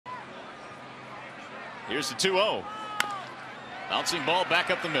Here's the 2-0. Bouncing ball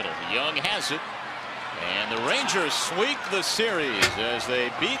back up the middle. Young has it. And the Rangers sweep the series as they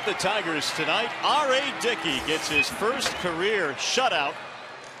beat the Tigers tonight. R.A. Dickey gets his first career shutout.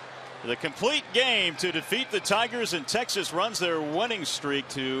 The complete game to defeat the Tigers, and Texas runs their winning streak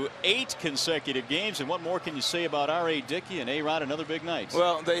to 8 consecutive games. And what more can you say about R.A. Dickey and A-Rod? Another big night.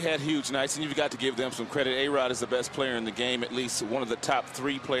 Well, they had huge nights, and you've got to give them some credit. A-Rod is the best player in the game, at least one of the top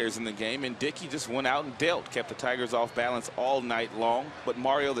 3 players in the game. And Dickey just went out and dealt, kept the Tigers off balance all night long. But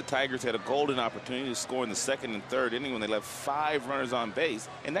Mario, the Tigers had a golden opportunity to score in the 2nd and 3rd inning when they left 5 runners on base.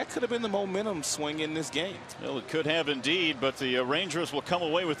 And that could have been the momentum swing in this game. Well, it could have indeed, but the Rangers will come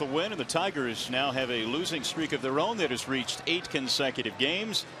away with the win, and the Tigers now have a losing streak of their own that has reached 8 consecutive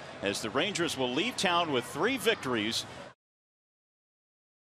games, as the Rangers will leave town with 3 victories